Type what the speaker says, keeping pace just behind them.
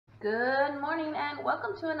Good morning and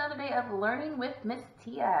welcome to another day of learning with Miss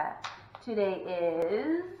Tia. Today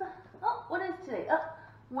is, what is today?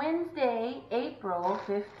 Wednesday, April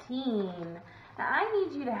 15. Now I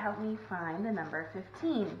need you to help me find the number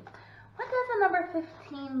 15. What does the number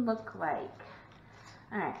 15 look like?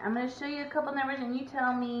 Alright, I'm going to show you a couple numbers and you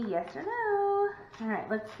tell me yes or no. Alright,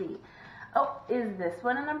 let's see. Is this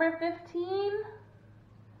one a number 15?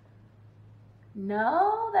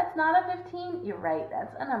 No, that's not a 15. You're right,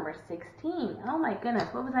 that's a number 16. Oh my goodness,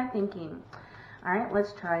 what was I thinking? All right,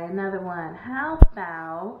 let's try another one. How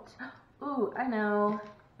about, I know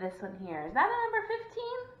this one here. Is that a number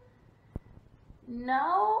 15?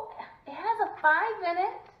 No, it has a 5 in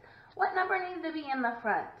it. What number needs to be in the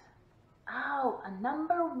front? Oh, a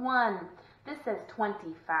number 1. This says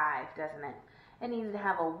 25, doesn't it? It needs to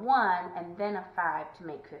have a 1 and then a 5 to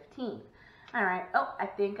make 15. All right, I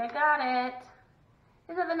think I got it.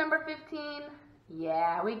 Is that the number 15?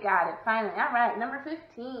 Yeah, we got it finally. All right, number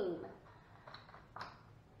 15.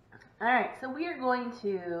 All right, so we are going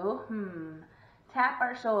to tap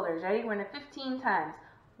our shoulders. Ready? We're going to 15 times.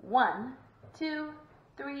 1, 2,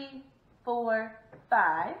 3, 4,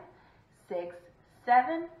 5, 6,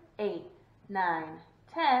 7, 8, 9,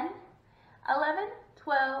 10, 11,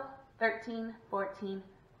 12, 13, 14,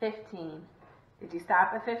 15. Did you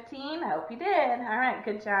stop at 15? I hope you did. All right,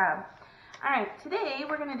 good job. All right, today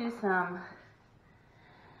we're going to do some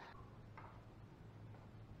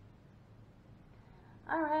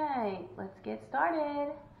All right, let's get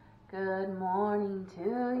started. Good morning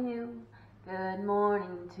to you. Good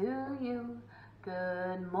morning to you.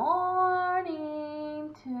 Good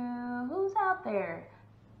morning to who's out there?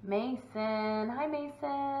 Mason. Hi,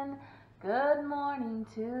 Mason. Good morning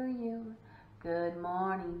to you. Good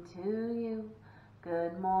morning to you.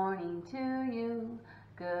 Good morning to you.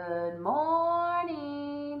 Good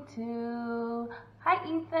morning to, hi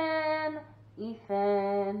Ethan,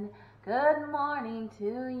 Ethan, good morning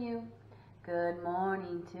to you, good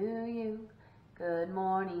morning to you, good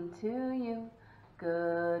morning to you,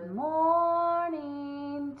 good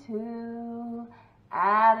morning to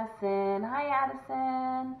Addison, hi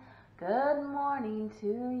Addison, good morning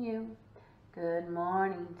to you, good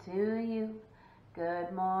morning to you,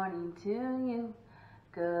 good morning to you.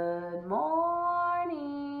 Good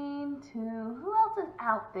morning to, who else is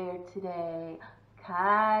out there today?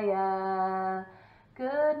 Kaya.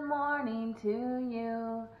 Good morning to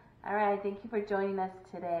you. All right, thank you for joining us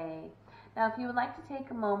today. Now, if you would like to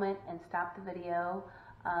take a moment and stop the video,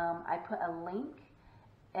 I put a link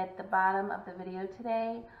at the bottom of the video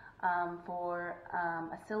today for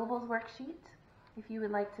a syllables worksheet. If you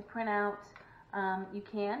would like to print out, you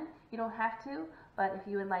can. You don't have to, but if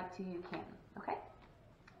you would like to, you can. Okay?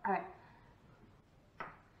 All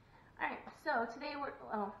right, so today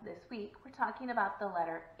this week, we're talking about the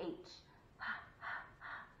letter H.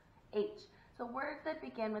 H. So words that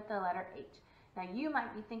begin with the letter H. Now you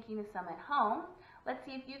might be thinking of some at home. Let's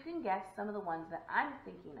see if you can guess some of the ones that I'm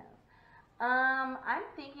thinking of. I'm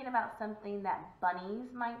thinking about something that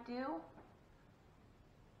bunnies might do.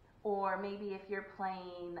 Or maybe if you're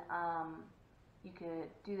playing, you could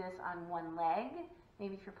do this on one leg.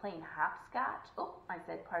 Maybe if you're playing hopscotch. Oh, I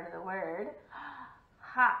said part of the word.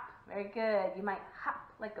 Hop. Very good. You might hop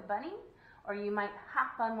like a bunny, or you might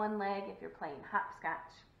hop on one leg if you're playing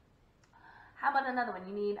hopscotch. How about another one?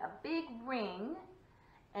 You need a big ring,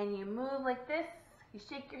 and you move like this. You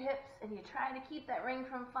shake your hips, and you try to keep that ring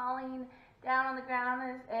from falling down on the ground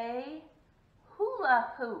as a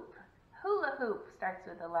hula hoop. Hula hoop starts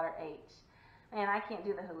with the letter H. Man, I can't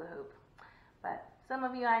do the hula hoop, but some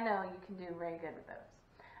of you I know you can do very good with those.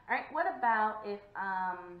 All right, what about if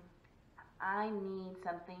I need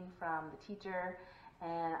something from the teacher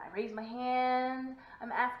and I raise my hand,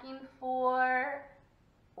 I'm asking for,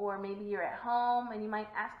 or maybe you're at home and you might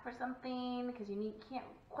ask for something because you can't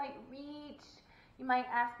quite reach. You might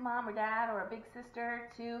ask mom or dad or a big sister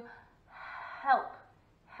to help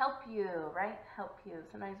you, right? Help you.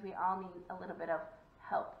 Sometimes we all need a little bit of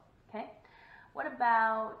help, okay? What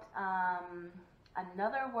about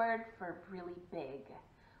another word for really big?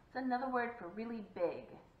 What's another word for really big?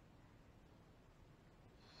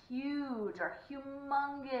 Huge or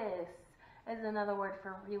humongous is another word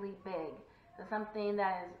for really big. So something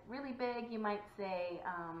that is really big, you might say,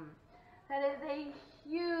 that is a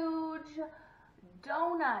huge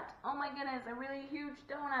donut. Oh my goodness, a really huge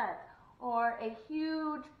donut. Or a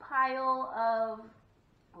huge pile of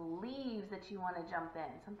leaves that you want to jump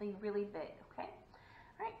in. Something really big, okay?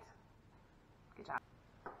 All right. Good job.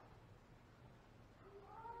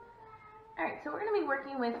 All right, so we're going to be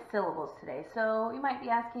working with syllables today. So you might be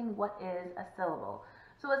asking, what is a syllable?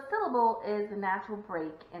 So a syllable is a natural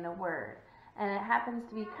break in a word. And it happens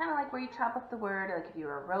to be kind of like where you chop up the word, like if you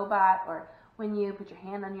were a robot, or when you put your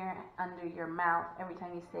hand on under your mouth every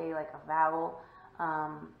time you say like a vowel.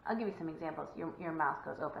 I'll give you some examples. Your mouth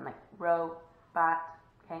goes open, like robot,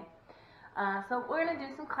 okay? So we're going to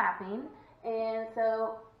do some clapping. And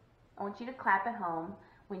so I want you to clap at home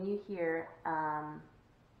when you hear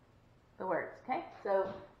the words, okay?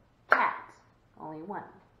 So cat, only one.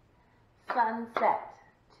 Sunset,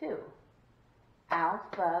 2.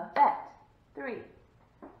 Alphabet, 3.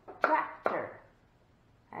 Tractor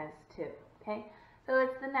has 2, okay? So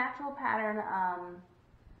it's the natural pattern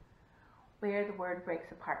where the word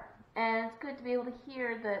breaks apart. And it's good to be able to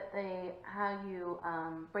hear how you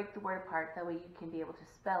break the word apart. That way you can be able to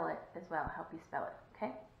spell it as well, help you spell it,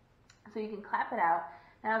 okay? So you can clap it out.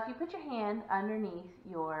 Now if you put your hand underneath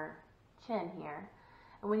your chin here,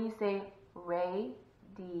 and when you say radio,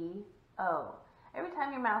 every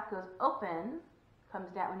time your mouth goes open, comes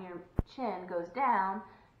down, when your chin goes down,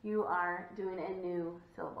 you are doing a new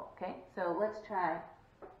syllable, okay? So let's try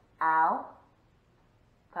alphabet.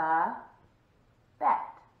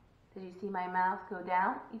 Did you see my mouth go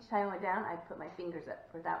down? Each time it went down, I put my fingers up,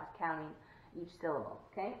 for that was counting each syllable,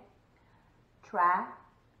 okay?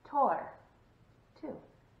 Tractor, 2.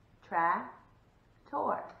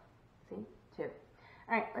 Tractor, see, 2.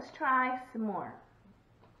 All right, let's try some more.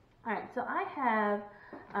 All right, so I have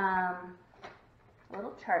a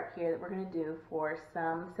little chart here that we're going to do for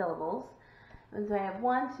some syllables. And so I have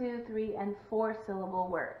 1, 2, 3, and 4 syllable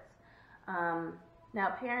words.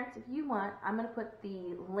 Now, parents, if you want, I'm going to put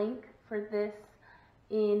the link for this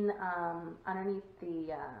in underneath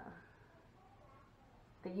the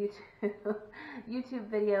YouTube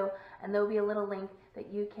video, and there will be a little link that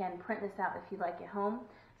you can print this out if you like at home.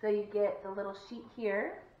 So you get the little sheet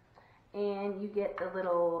here, and you get the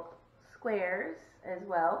little squares as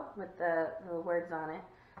well with the words on it,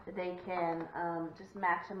 that they can just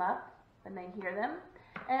match them up when they hear them.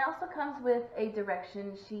 And it also comes with a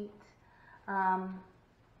direction sheet,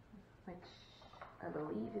 which I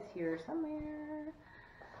believe is here somewhere.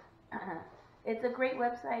 It's a great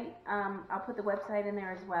website. I'll put the website in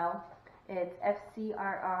there as well. It's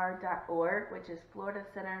fcrr.org, which is Florida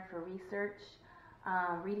Center for Research,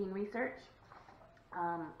 Reading Research.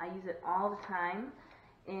 I use it all the time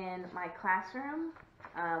in my classroom,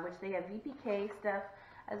 which they have VPK stuff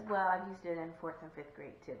as well. I've used it in 4th and 5th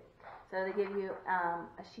grade too. So they give you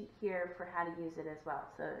a sheet here for how to use it as well.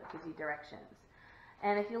 So it gives you directions.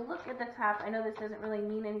 And if you look at the top, I know this doesn't really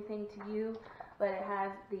mean anything to you, but it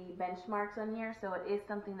has the benchmarks on here. So it is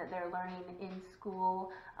something that they're learning in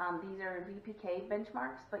school. These are VPK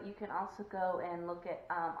benchmarks, but you can also go and look at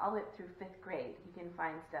all the way up through 5th grade. You can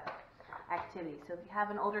find stuff, activities. So if you have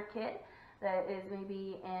an older kid that is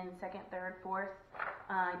maybe in 2nd, 3rd, 4th,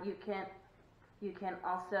 you can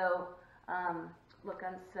also look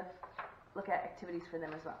at activities for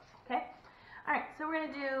them as well. Okay. All right. So we're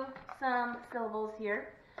going to do some syllables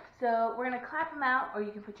here. So we're going to clap them out, or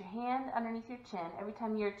you can put your hand underneath your chin. Every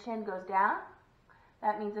time your chin goes down,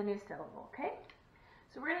 that means a new syllable. Okay.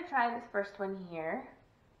 So we're going to try this first one here.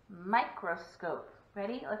 Microscope.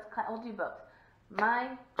 Ready? We'll do both.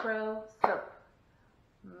 Microscope.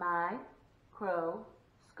 Microscope.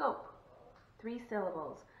 3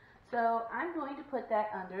 syllables. So I'm going to put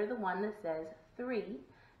that under the one that says 3.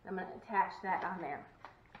 I'm going to attach that on there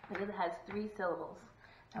because it has 3 syllables.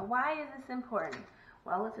 Now, why is this important?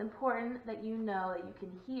 Well, it's important that you know that you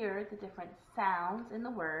can hear the different sounds in the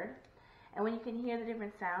word. And when you can hear the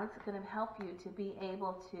different sounds, it's going to help you to be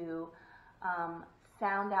able to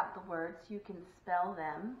sound out the words so you can spell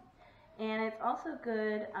them. And it's also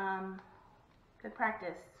good, good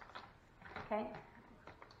practice. Okay?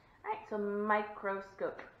 All right, so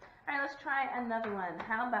microscope. All right, let's try another one.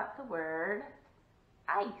 How about the word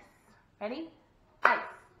ice? Ready? Ice.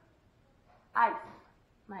 Ice.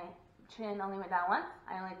 My chin only went down once.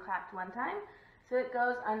 I only clapped one time. So it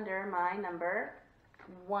goes under my number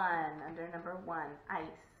 1. Under number 1,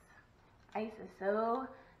 ice. Ice is so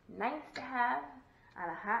nice to have on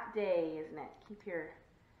a hot day, isn't it? Keep your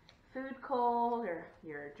food cold or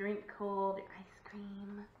your drink cold, your ice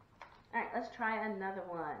cream. All right, let's try another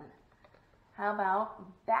one. How about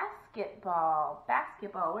basketball?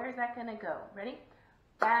 Basketball, where is that going to go? Ready?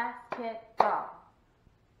 Basketball.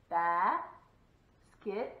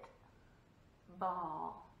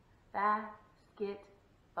 Basketball.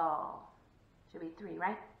 Basketball. Should be 3,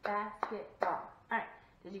 right? Basketball. All right.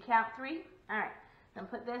 Did you count 3? All right. Then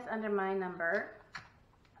put this under my number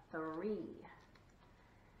 3.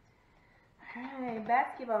 All right,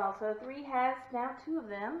 basketball. So 3 has now 2 of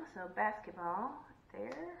them. So basketball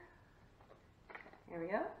there Here we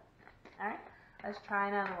go. All right, let's try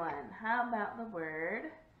another one. How about the word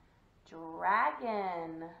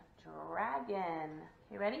dragon? Dragon.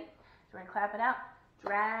 Okay, ready? So we're going to clap it out.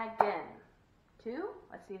 Dragon. 2.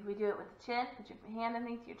 Let's see if we do it with the chin. Put your hand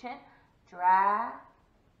underneath your chin. Dragon.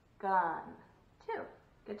 2.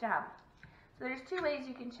 Good job. So there's 2 ways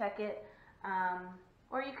you can check it.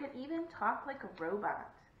 Or you could even talk like a robot.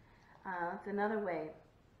 That's another way.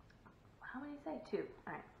 How many say? 2.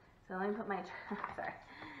 All right. So let me put my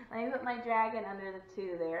let me put my dragon under the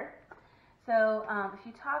 2 there. So if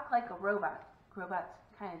you talk like a robot, robots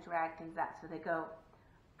kind of drag things out. So they go,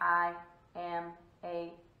 I am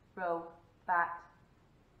a robot.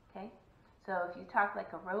 Okay. So if you talk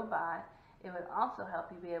like a robot, it would also help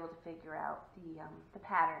you be able to figure out the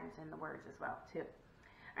patterns in the words as well too.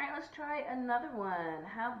 All right, let's try another one.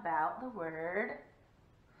 How about the word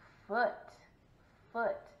foot?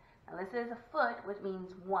 Foot. Now this is a foot, which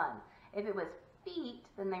means 1. If it was feet,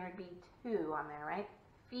 then there would be 2 on there, right?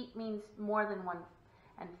 Feet means more than 1,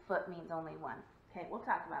 and foot means only 1. Okay, we'll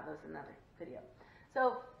talk about those in another video.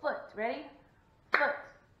 So foot, ready? Foot.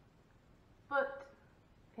 Foot.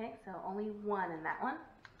 Okay, so only 1 in that one.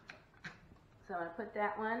 So I'm going to put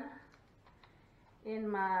that one in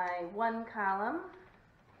my 1 column.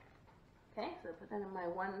 Okay, so put that in my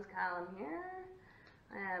 1s column here.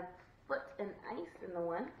 I have foot and ice in the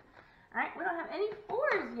 1. All right, we don't have any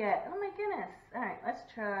 4s yet. Oh my goodness. All right, let's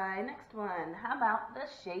try next one. How about the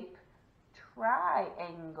shape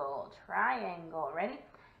triangle? Triangle. Ready?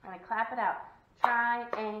 I'm going to clap it out.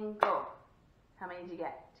 Triangle. How many did you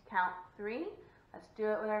get? Did you count 3? Let's do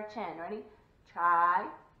it with our chin. Ready?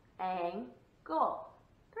 Triangle.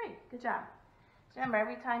 3. Good job. So remember,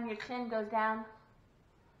 every time your chin goes down,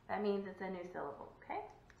 that means it's a new syllable. Okay?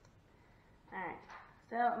 All right.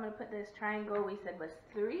 So I'm going to put this triangle we said was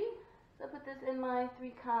 3. So put this in my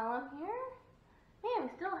 3 column here. Man, we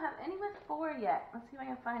still don't have any with 4 yet. Let's see if I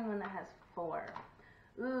can find one that has 4.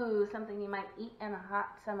 Ooh, something you might eat in a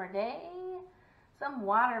hot summer day. Some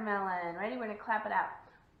watermelon. Ready? We're going to clap it out.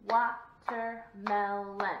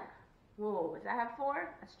 Watermelon. Whoa, does that have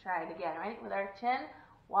 4? Let's try it again, right? With our chin.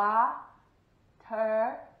 Watermelon.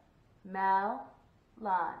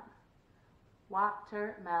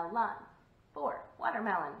 Watermelon. 4.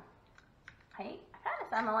 Watermelon. Hey, I kind of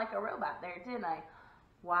sounded like a robot there, didn't I?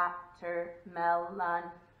 Watermelon.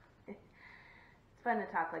 It's fun to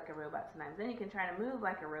talk like a robot sometimes. Then you can try to move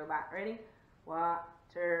like a robot. Ready?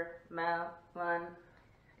 Watermelon.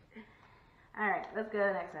 Alright, let's go to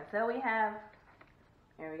the next one. So we have,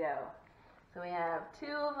 here we go. So we have 2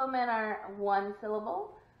 of them in our 1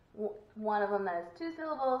 syllable, 1 of them that has 2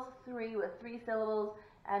 syllables, 3 with 3 syllables,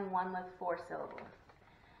 and 1 with 4 syllables.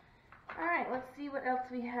 Alright, let's see what else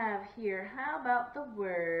we have here. How about the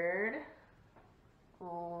word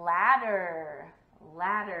ladder?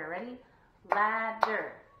 Ladder, ready?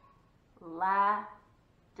 Ladder.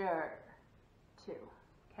 Ladder. 2.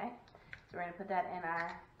 Okay? So we're going to put that in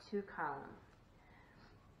our 2 column.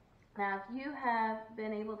 Now, if you have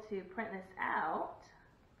been able to print this out,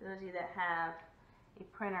 for those of you that have a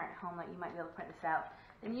printer at home that you might be able to print this out,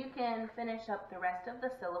 then you can finish up the rest of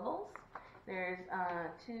the syllables. There's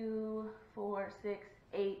 2, 4, 6,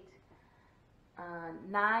 8,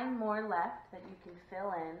 9 more left that you can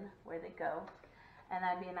fill in where they go, and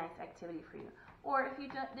that'd be a nice activity for you. Or if you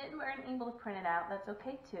weren't able to print it out, that's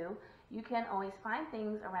okay too. You can always find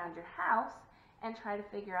things around your house and try to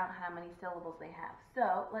figure out how many syllables they have.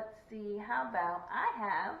 So let's see, how about I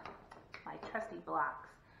have my trusty blocks.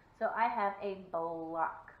 So I have a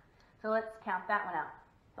block. So let's count that one out.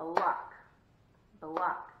 Block.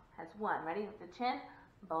 Block has 1. Ready? With the chin.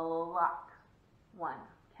 Block. 1.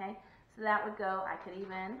 Okay? So that would go, I could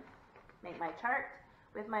even make my chart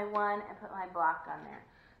with my 1 and put my block on there.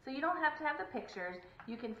 So you don't have to have the pictures.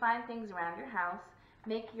 You can find things around your house.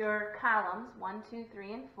 Make your columns 1, 2,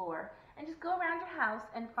 3, and 4. And just go around your house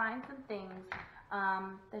and find some things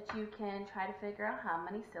that you can try to figure out how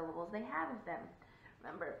many syllables they have of them.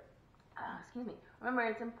 Remember, Remember,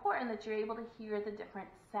 it's important that you're able to hear the different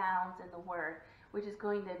sounds in the word, which is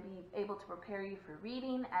going to be able to prepare you for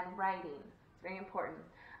reading and writing. It's very important.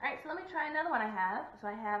 All right, so let me try another one I have. So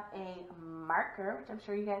I have a marker, which I'm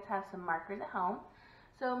sure you guys have some markers at home.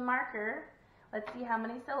 So marker, let's see how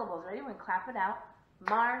many syllables. Ready? We're going to clap it out.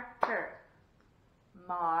 Marker.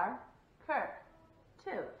 Marker.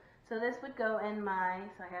 2. So this would go in my,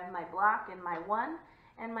 so I have my block in my 1,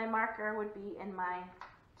 and my marker would be in my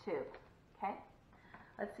 2. Okay?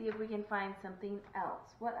 Let's see if we can find something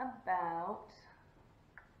else. What about,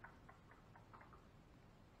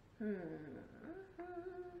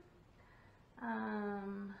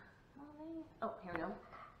 oh, here we go.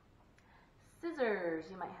 Scissors.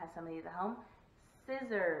 You might have some of these at home.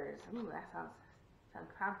 Scissors. Ooh, that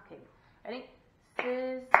sounds complicated. Ready?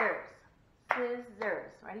 Scissors.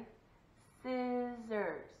 Scissors. Ready?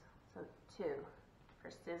 Scissors. So 2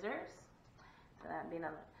 for scissors. So that'd be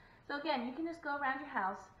another. So again, you can just go around your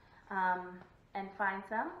house and find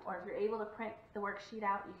some, or if you're able to print the worksheet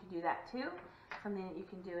out, you can do that too. Something that you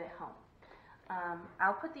can do at home.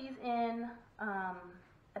 I'll put these in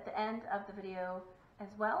at the end of the video as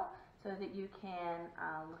well, so that you can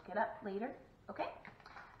look it up later. Okay?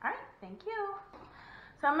 All right. Thank you.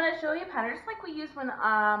 So I'm going to show you a pattern, just like we used when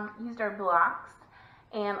used our blocks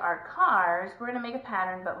and our cars. We're going to make a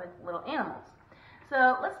pattern, but with little animals.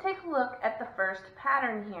 So let's take a look at the first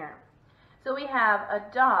pattern here. So we have a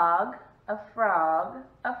dog, a frog,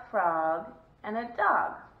 and a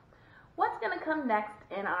dog. What's going to come next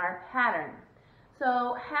in our pattern?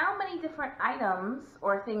 So how many different items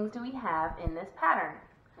or things do we have in this pattern?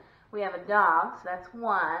 We have a dog, so that's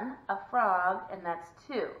 1, a frog, and that's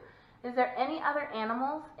 2. Is there any other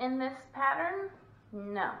animals in this pattern?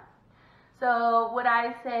 No. So would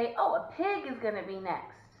I say, oh, a pig is going to be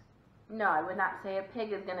next? No, I would not say a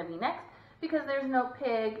pig is going to be next because there's no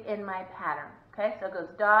pig in my pattern. Okay, so it goes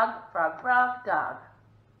dog, frog, dog.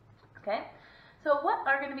 Okay, so what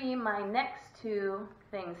are going to be my next 2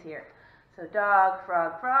 things here? So dog,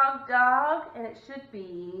 frog, dog, and it should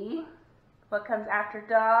be, what comes after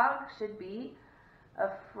dog should be a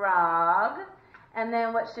frog. And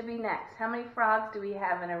then what should be next? How many frogs do we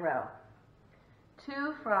have in a row?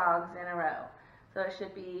 2 frogs in a row. So it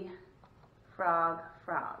should be frog.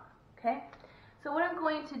 Okay? So what I'm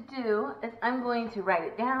going to do is I'm going to write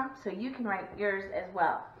it down so you can write yours as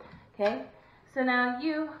well. Okay? So now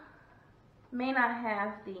you may not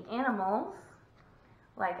have the animals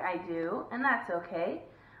like I do, and that's okay.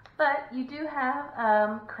 But you do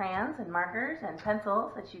have crayons and markers and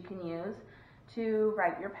pencils that you can use to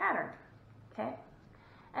write your pattern. Okay?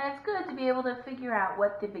 And it's good to be able to figure out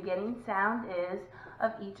what the beginning sound is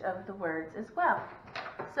of each of the words as well.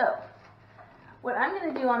 So, what I'm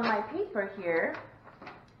going to do on my paper here,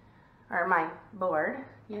 or my board,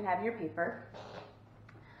 you have your paper.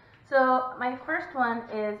 So, my first one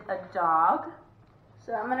is a dog.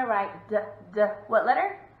 So, I'm going to write D. What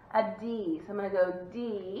letter? A D. So, I'm going to go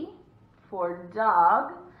D for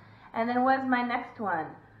dog. And then what's my next one?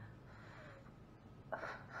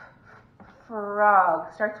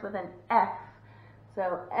 Frog. Starts with an F.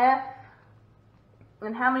 So F.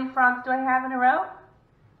 And how many frogs do I have in a row?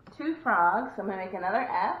 2 frogs. So I'm going to make another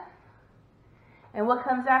F. And what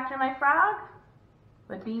comes after my frog?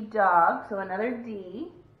 Would be dog. So another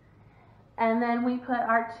D. And then we put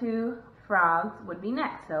our 2 frogs would be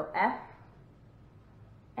next. So F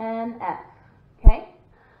and F. Okay?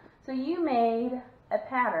 So you made a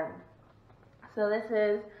pattern. So this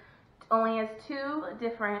is only has 2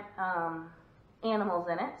 different animals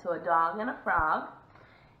in it, so a dog and a frog.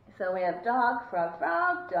 So we have dog, frog,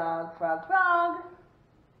 dog, frog.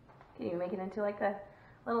 Okay, you make it into like a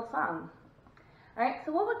little song. Alright,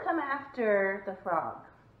 so what would come after the frog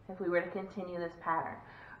if we were to continue this pattern?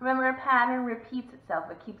 Remember, a pattern repeats itself.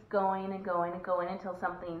 It keeps going and going and going until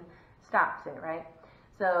something stops it, right?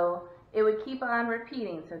 So it would keep on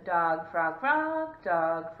repeating. So dog, frog,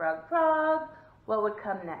 dog, frog. What would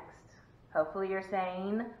come next? Hopefully you're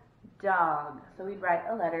saying dog. So we'd write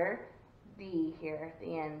a letter D here at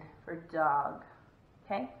the end for dog.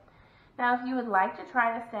 Okay? Now if you would like to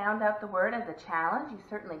try to sound out the word as a challenge, you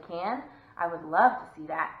certainly can. I would love to see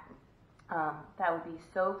that. That would be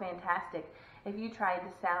so fantastic if you tried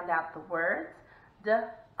to sound out the words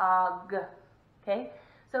D-A-G. Okay?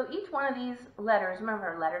 So each one of these letters,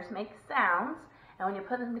 remember, letters make sounds, and when you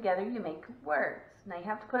put them together, you make words. Now you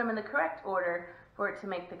have to put them in the correct order for it to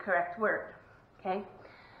make the correct word. Okay?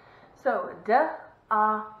 So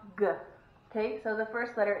D-A-G. Okay? So the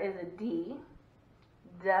first letter is a D.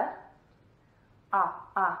 D-A-A-A.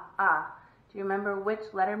 Do you remember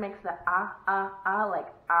which letter makes the A, like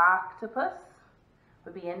octopus?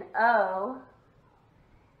 Would be an O.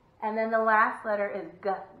 And then the last letter is G,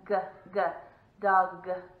 G, G. Dog,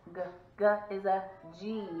 G, G, G is a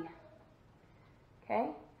G. Okay?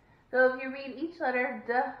 So if you read each letter,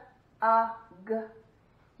 D-A-G,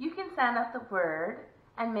 you can sound out the word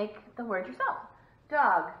and make the word yourself.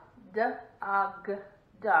 Dog, D-A-G,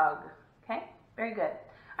 dog. Okay? Very good.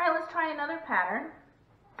 All right, let's try another pattern.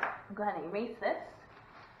 I'll go ahead and erase this,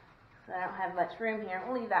 so I don't have much room here.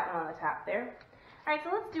 We'll leave that one on the top there. All right, so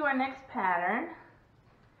let's do our next pattern.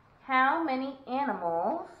 How many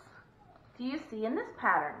animals do you see in this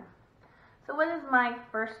pattern? So what is my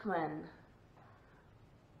first one?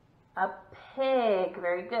 A pig.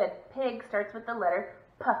 Very good. Pig starts with the letter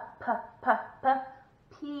p, p, p, p,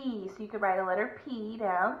 P. So you could write a letter P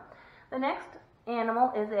down. The next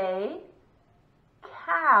animal is a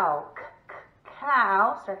cow.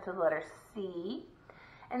 Cow starts with the letter C.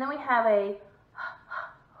 And then we have a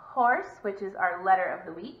horse, which is our letter of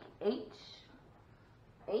the week, H.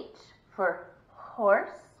 H for horse.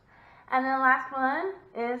 And then the last one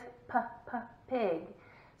is pig.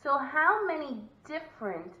 So how many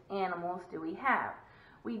different animals do we have?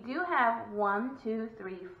 We do have 1, 2,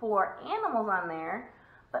 3, 4 animals on there,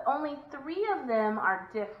 but only 3 of them are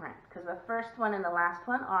different because the first one and the last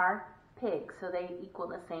one are pigs, so they equal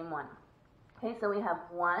the same one. Okay, so we have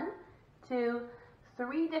 1, 2,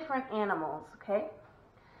 3 different animals, okay?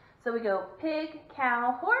 So we go pig,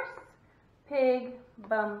 cow, horse, pig,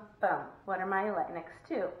 bum, bum. What are my next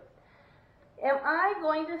two? Am I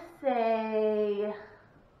going to say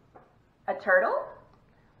a turtle?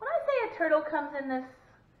 When I say a turtle comes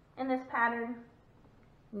in this pattern,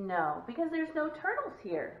 no, because there's no turtles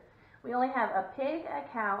here. We only have a pig, a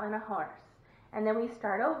cow, and a horse. And then we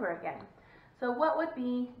start over again. So what would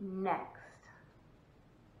be next?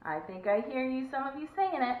 I think I hear you, some of you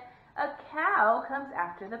saying it. A cow comes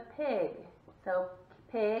after the pig. So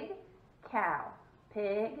pig, cow,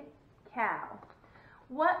 pig, cow.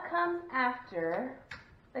 What comes after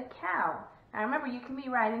the cow? Now remember, you can be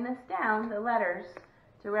writing this down, the letters,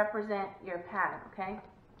 to represent your pattern, okay?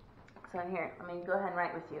 So here, let me go ahead and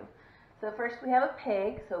write with you. So first we have a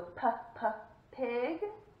pig, so p, pig.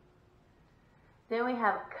 Then we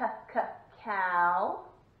have cow.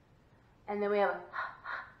 And then we have a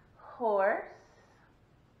horse.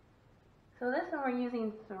 So this one we're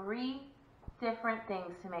using 3 different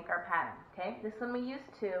things to make our pattern, okay? This one we use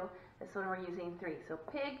 2, this one we're using 3. So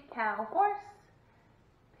pig, cow, horse,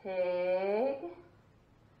 pig,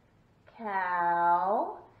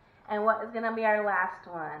 cow, and what is going to be our last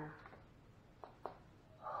one?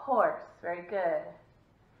 Horse. Very good.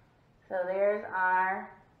 So there's our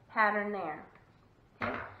pattern there.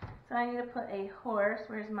 Okay? So I need to put a horse.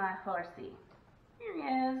 Where's my horsey? Here he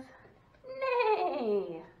is.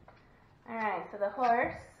 Nay! Alright, so the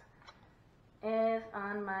horse is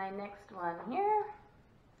on my next one here.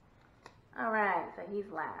 Alright, so he's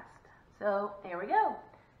last. So here we go.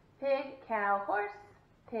 Pig, cow, horse,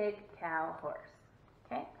 pig, cow, horse.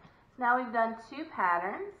 Okay, so now we've done 2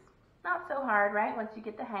 patterns. Not so hard, right, once you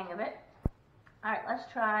get the hang of it. Alright,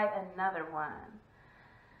 let's try another one.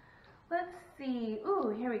 Let's see.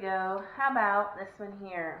 Ooh, here we go. How about this one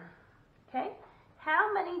here? Okay,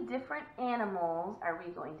 how many different animals are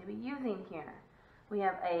we going to be using here? We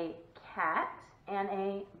have a cat and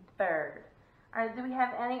a bird. Do we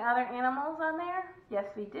have any other animals on there? Yes,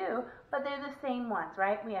 we do, but they're the same ones,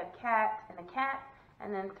 right? We have cat,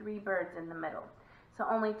 and then 3 birds in the middle. So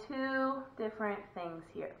only 2 different things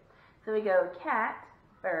here. So we go cat,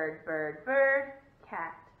 bird, bird, bird,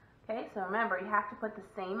 cat. Okay, so remember, you have to put the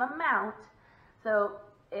same amount. So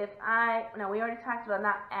if now we already talked about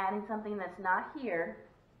not adding something that's not here.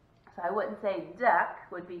 So I wouldn't say duck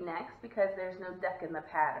would be next because there's no duck in the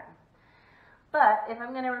pattern. But if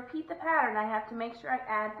I'm going to repeat the pattern, I have to make sure I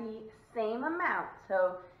add the same amount.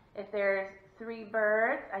 So if there's 3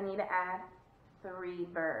 birds, I need to add 3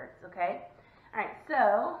 birds, okay? All right,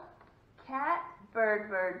 so cat, bird,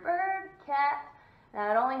 bird, bird, cat. Now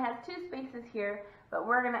it only has 2 spaces here, but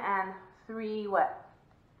we're going to add 3 what?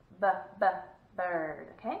 Bird,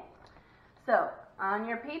 okay? So on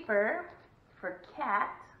your paper for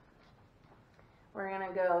cat, we're going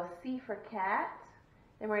to go C for cat.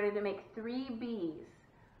 Then we're going to make 3 B's.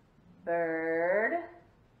 Bird.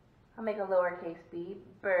 I'll make a lowercase b.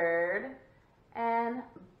 Bird and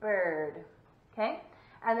bird. Okay?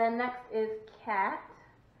 And then next is cat.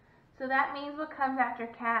 So that means what comes after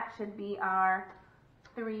cat should be our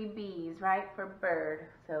 3 B's, right? For bird.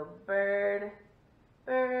 So bird,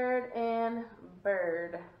 bird, and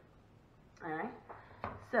bird. Alright?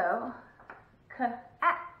 So, cat.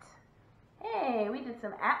 Hey, we did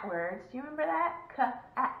some at words. Do you remember that? Cat.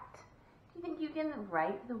 Do you think you can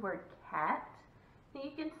write the word cat? You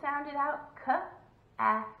can sound it out.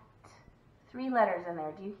 Cat. 3 letters in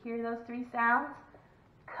there. Do you hear those 3 sounds?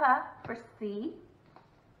 K for C.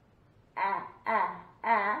 A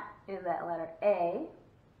is that letter A.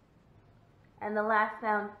 And the last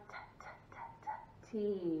sound,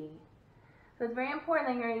 T. So it's very important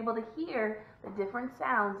that you're able to hear the different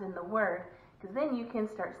sounds in the word, because then you can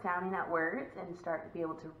start sounding out words and start to be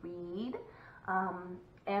able to read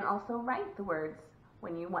and also write the words.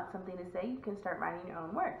 When you want something to say, you can start writing your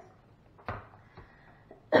own words.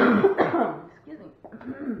 Excuse me.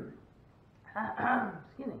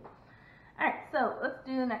 Excuse me. All right, so let's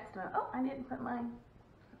do the next one. Oh, I didn't put mine.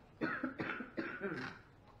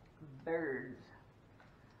 birds.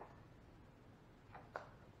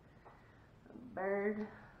 Bird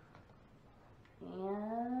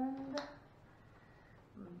and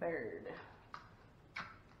bird.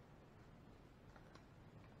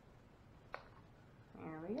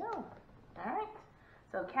 There we go. All right.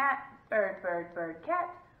 So cat, bird, bird, bird,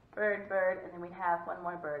 cat, bird, bird, and then we'd have one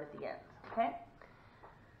more bird at the end. Okay?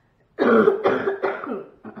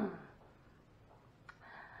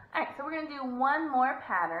 All right, so we're going to do one more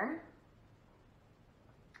pattern.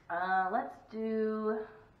 Let's do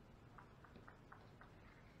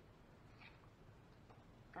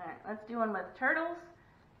one with turtles,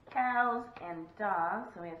 cows, and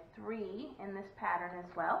dogs. So we have 3 in this pattern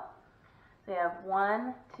as well. So we have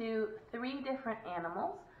 1, 2, 3 different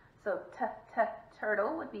animals. So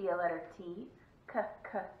turtle would be a letter T.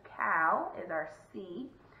 Cow is our C.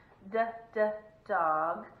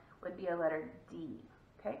 Dog would be a letter D.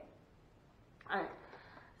 Okay? All right.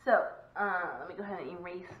 So let me go ahead and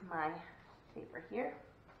erase my paper here.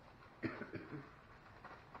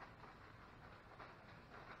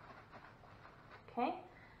 Okay.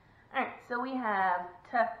 All right. So we have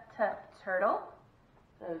turtle.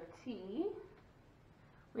 So T.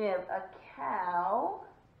 We have a cow,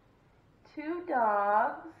 2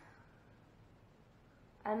 dogs,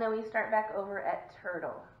 and then we start back over at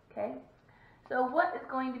turtle. Okay. So what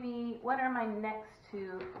are my next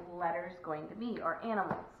 2 letters going to be, or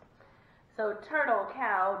animals? So turtle,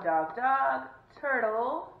 cow, dog, dog,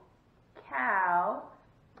 turtle, cow,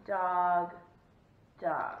 dog,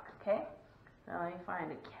 dog. Okay. So let me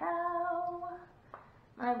find a cow,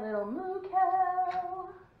 my little moo cow.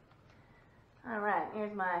 All right,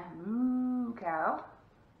 here's my moo cow.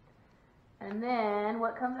 And then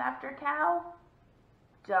what comes after cow?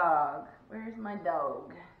 Dog. Where's my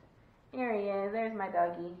dog? Here he is. There's my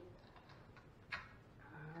doggy.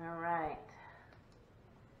 All right.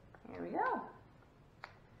 Here we go.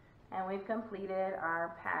 And we've completed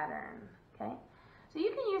our pattern. Okay. So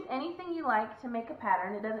you can use anything you like to make a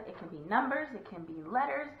pattern. It can be numbers, it can be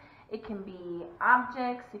letters, it can be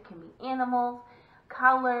objects, it can be animals,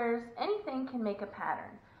 colors, anything can make a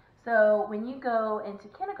pattern. So when you go into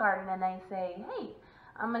kindergarten and they say, hey,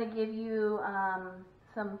 I'm going to give you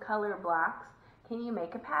some color blocks, can you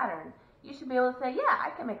make a pattern? You should be able to say, yeah,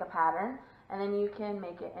 I can make a pattern, and then you can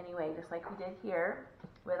make it anyway, just like we did here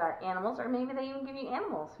with our animals, or maybe they even give you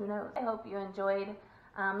animals, who knows. I hope you enjoyed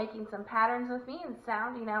making some patterns with me and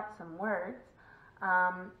sounding out some words.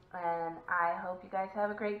 And I hope you guys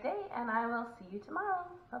have a great day, and I will see you tomorrow.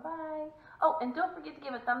 Bye-bye. Oh, and don't forget to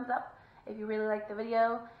give a thumbs up if you really like the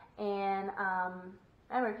video. And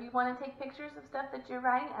remember, if you want to take pictures of stuff that you're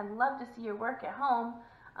writing, I'd love to see your work at home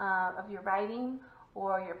of your writing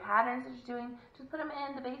or your patterns that you're doing. Just put them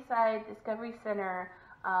in the Bayside Discovery Center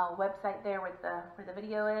website there where the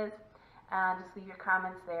video is. Just leave your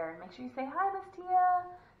comments there. And make sure you say, hi, Miss Tia.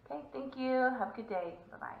 Okay, thank you. Have a good day.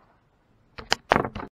 Bye-bye.